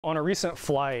On a recent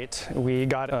flight, we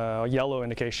got a yellow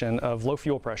indication of low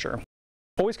fuel pressure.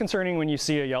 Always concerning when you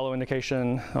see a yellow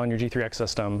indication on your G3X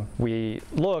system. We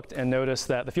looked and noticed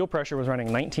that the fuel pressure was running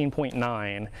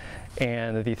 19.9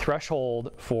 and the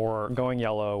threshold for going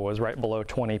yellow was right below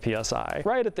 20 psi,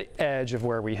 right at the edge of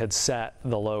where we had set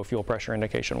the low fuel pressure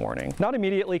indication warning. Not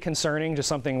immediately concerning, just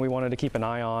something we wanted to keep an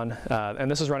eye on, and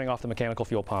this is running off the mechanical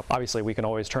fuel pump. Obviously we can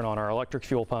always turn on our electric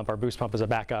fuel pump, our boost pump as a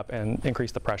backup, and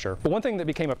increase the pressure. But one thing that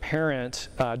became apparent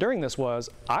during this was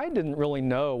I didn't really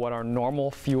know what our normal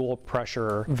fuel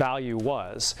pressure value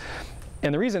was.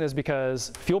 And the reason is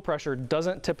because fuel pressure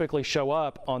doesn't typically show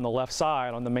up on the left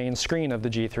side on the main screen of the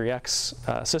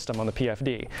G3X system on the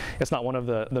PFD. It's not one of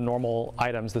the normal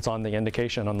items that's on the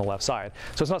indication on the left side.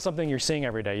 So it's not something you're seeing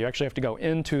every day. You actually have to go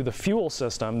into the fuel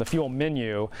system, the fuel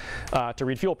menu, to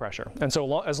read fuel pressure. And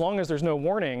so as long as there's no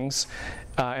warnings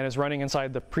and it's running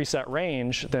inside the preset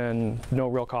range, then no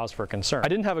real cause for concern. I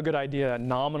didn't have a good idea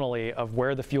nominally of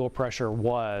where the fuel pressure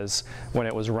was when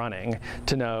it was running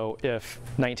to know if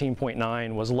 19.9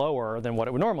 was lower than what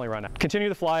it would normally run at. Continue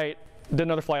the flight. Did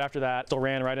another flight after that, still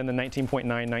ran right in the 19.9,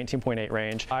 19.8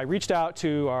 range. I reached out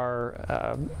to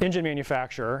our engine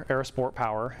manufacturer, Aerosport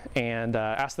Power, and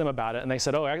asked them about it, and they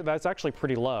said, oh, that's actually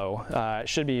pretty low. It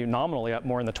should be nominally up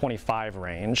more in the 25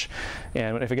 range,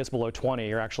 and if it gets below 20,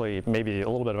 you're actually maybe a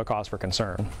little bit of a cause for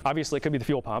concern. Obviously, it could be the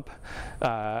fuel pump.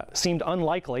 Seemed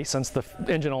unlikely since the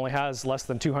engine only has less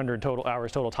than 200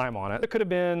 hours total time on it. It could have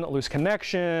been a loose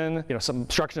connection, some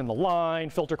obstruction in the line,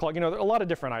 filter clog, a lot of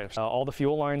different items. All the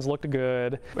fuel lines looked good.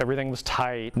 Everything was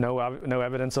tight, no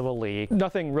evidence of a leak.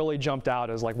 Nothing really jumped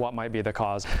out as like what might be the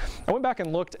cause. I went back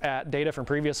and looked at data from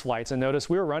previous flights and noticed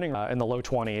we were running in the low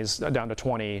 20s down to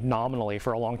 20 nominally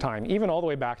for a long time, even all the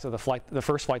way back to the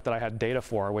first flight that I had data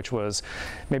for, which was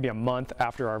maybe a month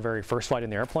after our very first flight in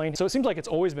the airplane. So it seems like it's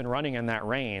always been running in that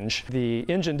range. The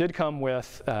engine did come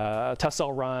with a test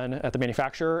cell run at the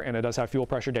manufacturer, and it does have fuel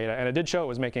pressure data, and it did show it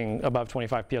was making above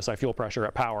 25 psi fuel pressure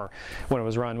at power when it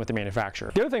was run with the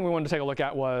manufacturer. The other thing we wanted to take a look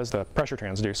at was the pressure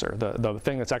transducer, the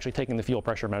thing that's actually taking the fuel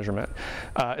pressure measurement.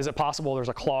 Is it possible there's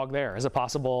a clog there? Is it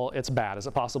possible it's bad? Is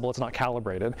it possible it's not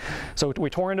calibrated? So we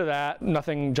tore into that.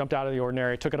 Nothing jumped out of the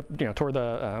ordinary. Took it, tore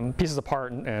the pieces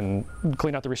apart and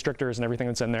cleaned out the restrictors and everything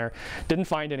that's in there. Didn't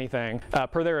find anything.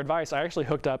 Per their advice, I actually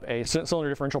hooked up a cylinder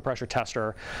differential pressure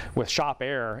tester with shop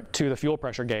air to the fuel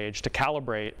pressure gauge to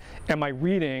calibrate, am I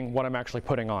reading what I'm actually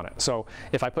putting on it? So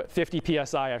if I put 50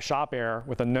 psi of shop air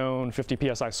with a known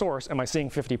 50 psi source, am I seeing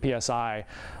 50 psi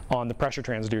on the pressure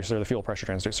transducer, the fuel pressure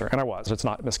transducer? And I was. It's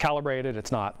not miscalibrated.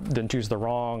 It's not, didn't choose the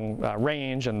wrong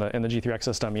range in the G3X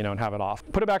system, and have it off.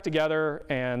 Put it back together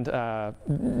and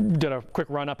did a quick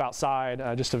run up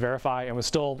outside just to verify, and was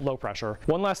still low pressure.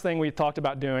 One last thing we talked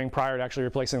about doing prior to actually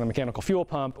replacing the mechanical fuel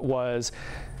pump was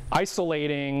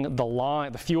isolating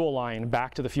the fuel line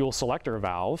back to the fuel selector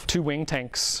valve. Two wing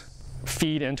tanks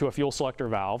feed into a fuel selector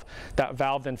valve. That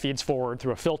valve then feeds forward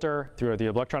through a filter, through the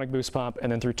electronic boost pump,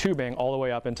 and then through tubing all the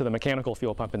way up into the mechanical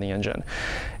fuel pump in the engine.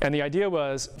 And the idea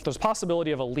was, if there's a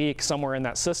possibility of a leak somewhere in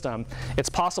that system, it's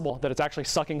possible that it's actually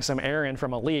sucking some air in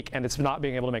from a leak and it's not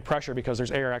being able to make pressure because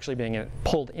there's air actually being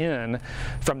pulled in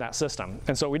from that system.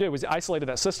 And so what we did was isolated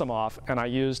that system off, and I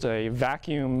used a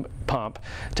vacuum pump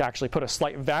to actually put a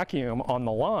slight vacuum on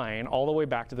the line all the way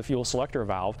back to the fuel selector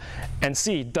valve and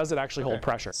see, does it actually hold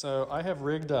pressure? So I have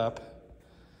rigged up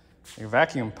a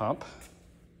vacuum pump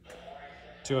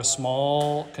to a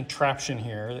small contraption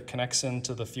here that connects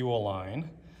into the fuel line.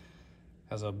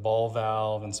 Has a ball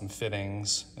valve and some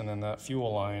fittings, and then that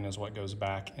fuel line is what goes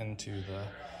back into the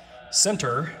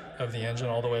center of the engine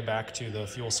all the way back to the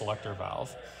fuel selector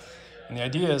valve. And the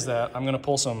idea is that I'm going to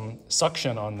pull some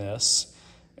suction on this,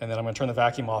 and then I'm going to turn the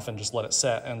vacuum off and just let it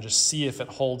set and just see if it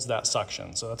holds that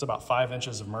suction. So that's about 5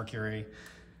 inches of mercury,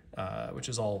 which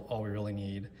is all we really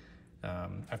need.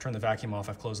 I've turned the vacuum off,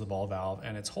 I've closed the ball valve,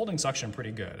 and it's holding suction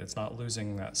pretty good. It's not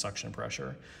losing that suction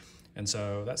pressure. And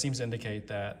so that seems to indicate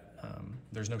that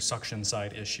there's no suction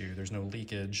side issue. There's no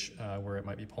leakage where it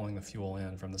might be pulling the fuel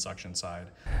in from the suction side.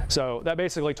 So that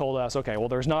basically told us, okay, well,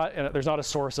 there's not a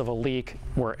source of a leak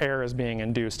where air is being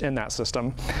induced in that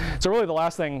system. So really the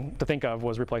last thing to think of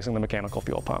was replacing the mechanical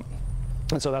fuel pump.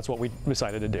 And so that's what we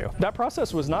decided to do. That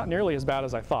process was not nearly as bad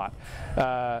as I thought.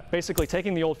 Basically,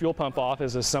 taking the old fuel pump off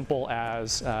is as simple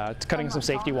as cutting some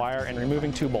safety wire and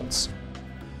removing 2 bolts.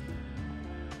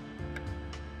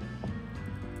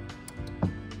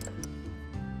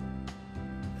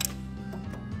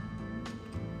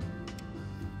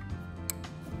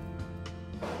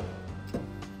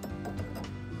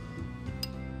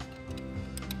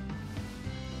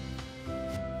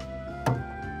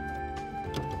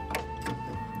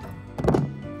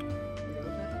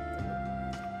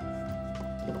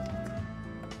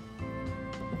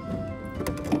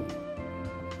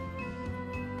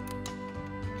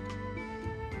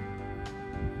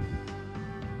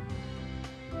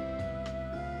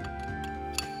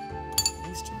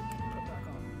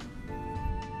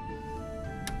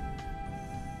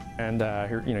 And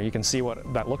here, you can see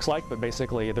what that looks like, but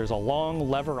basically there's a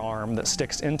long lever arm that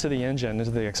sticks into the engine,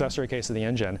 into the accessory case of the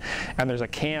engine, and there's a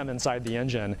cam inside the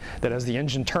engine that as the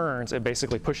engine turns, it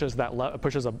basically pushes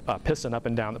a piston up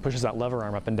and down that pushes that lever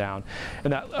arm up and down.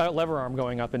 And that lever arm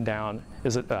going up and down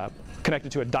is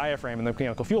connected to a diaphragm in the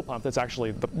mechanical fuel pump that's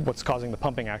actually what's causing the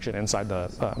pumping action inside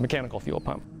the mechanical fuel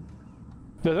pump.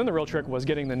 But then the real trick was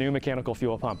getting the new mechanical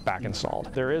fuel pump back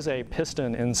installed. There is a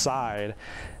piston inside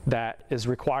that is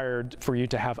required for you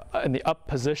to have in the up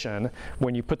position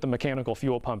when you put the mechanical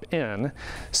fuel pump in,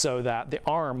 so that the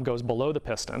arm goes below the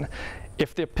piston.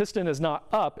 If the piston is not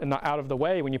up and not out of the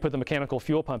way when you put the mechanical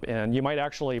fuel pump in, you might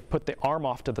actually put the arm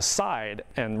off to the side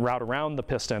and route around the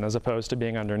piston as opposed to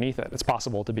being underneath it. It's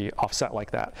possible to be offset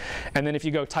like that. And then if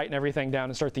you go tighten everything down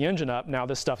and start the engine up, now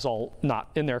this stuff's all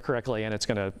not in there correctly and it's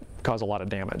going to cause a lot of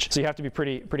damage. So you have to be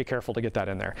pretty careful to get that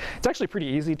in there. It's actually pretty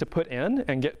easy to put in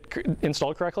and get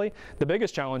installed correctly. The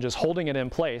biggest challenge is holding it in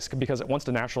place because it wants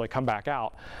to naturally come back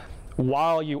out,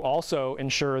 while you also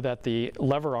ensure that the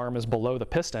lever arm is below the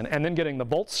piston, and then getting the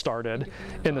bolts started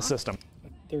in the system.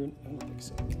 I don't think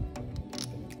so.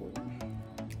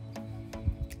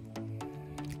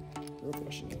 The real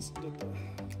question is,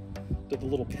 did the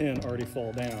little pin already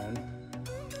fall down?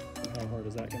 How hard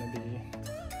is that going to be?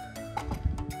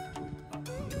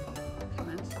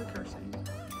 That's the cursing.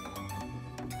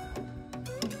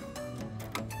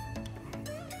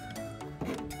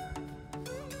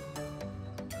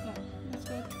 Yeah, that's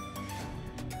good.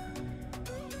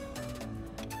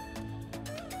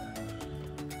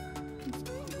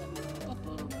 Up a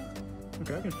little bit.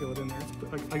 Okay, I can feel it in there.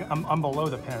 I'm below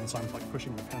the pin, so I'm like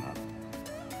pushing the pin up.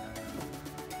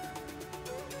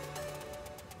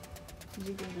 Did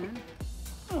you get it in?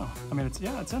 Oh, I mean, it's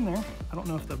in there. I don't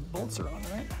know if the bolts are on,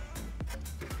 right?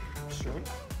 Straight. Turns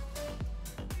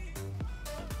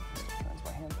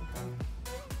my hand okay.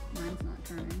 Mine's not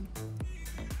turning.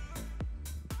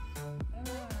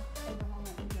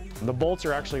 The bolts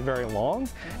are actually very long,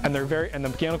 and the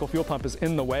mechanical fuel pump is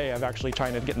in the way of actually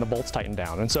trying to get the bolts tightened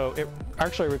down. And so it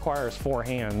actually requires 4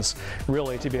 hands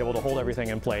really to be able to hold everything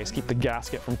in place, keep the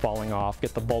gasket from falling off,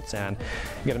 get the bolts in,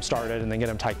 get them started, and then get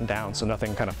them tightened down so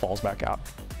nothing kind of falls back out.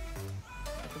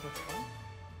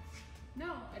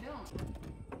 No, I don't.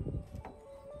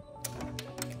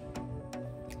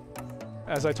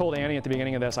 As I told Annie at the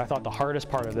beginning of this, I thought the hardest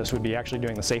part of this would be actually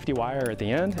doing the safety wire at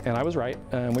the end, and I was right.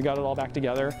 We got it all back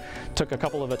together. Took a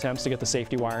couple of attempts to get the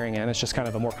safety wiring in. It's just kind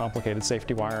of a more complicated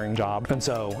safety wiring job. And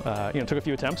so, it took a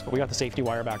few attempts, but we got the safety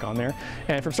wire back on there.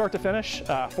 And from start to finish,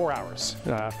 4 hours,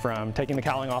 from taking the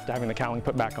cowling off to having the cowling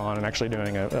put back on and actually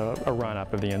doing a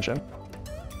run-up of the engine.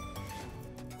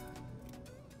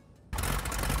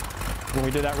 When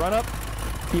we did that run-up,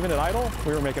 even at idle,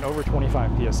 we were making over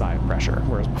 25 psi of pressure,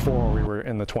 whereas before we were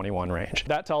in the 21 range.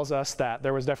 That tells us that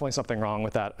there was definitely something wrong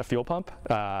with that fuel pump.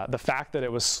 The fact that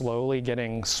it was slowly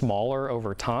getting smaller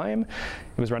over time,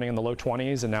 it was running in the low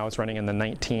 20s and now it's running in the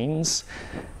 19s.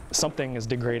 Something is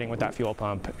degrading with that fuel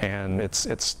pump and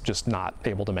it's just not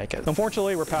able to make it.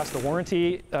 Unfortunately, we're past the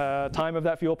warranty time of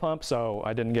that fuel pump, so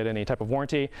I didn't get any type of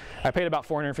warranty. I paid about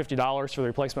 $450 for the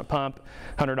replacement pump,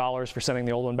 $100 for sending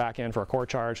the old one back in for a core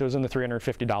charge. It was in the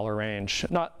 $350 range.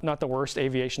 Not the worst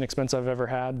aviation expense I've ever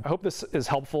had. I hope this is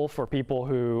helpful for people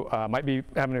who might be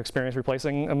having an experience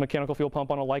replacing a mechanical fuel pump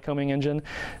on a Lycoming engine.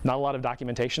 Not a lot of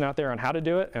documentation out there on how to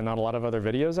do it and not a lot of other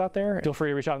videos out there. Feel free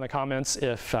to reach out in the comments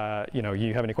if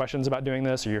you have any questions about doing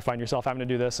this, or you find yourself having to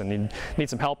do this and need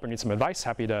some help or need some advice.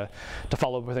 Happy to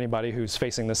follow up with anybody who's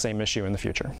facing the same issue in the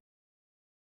future.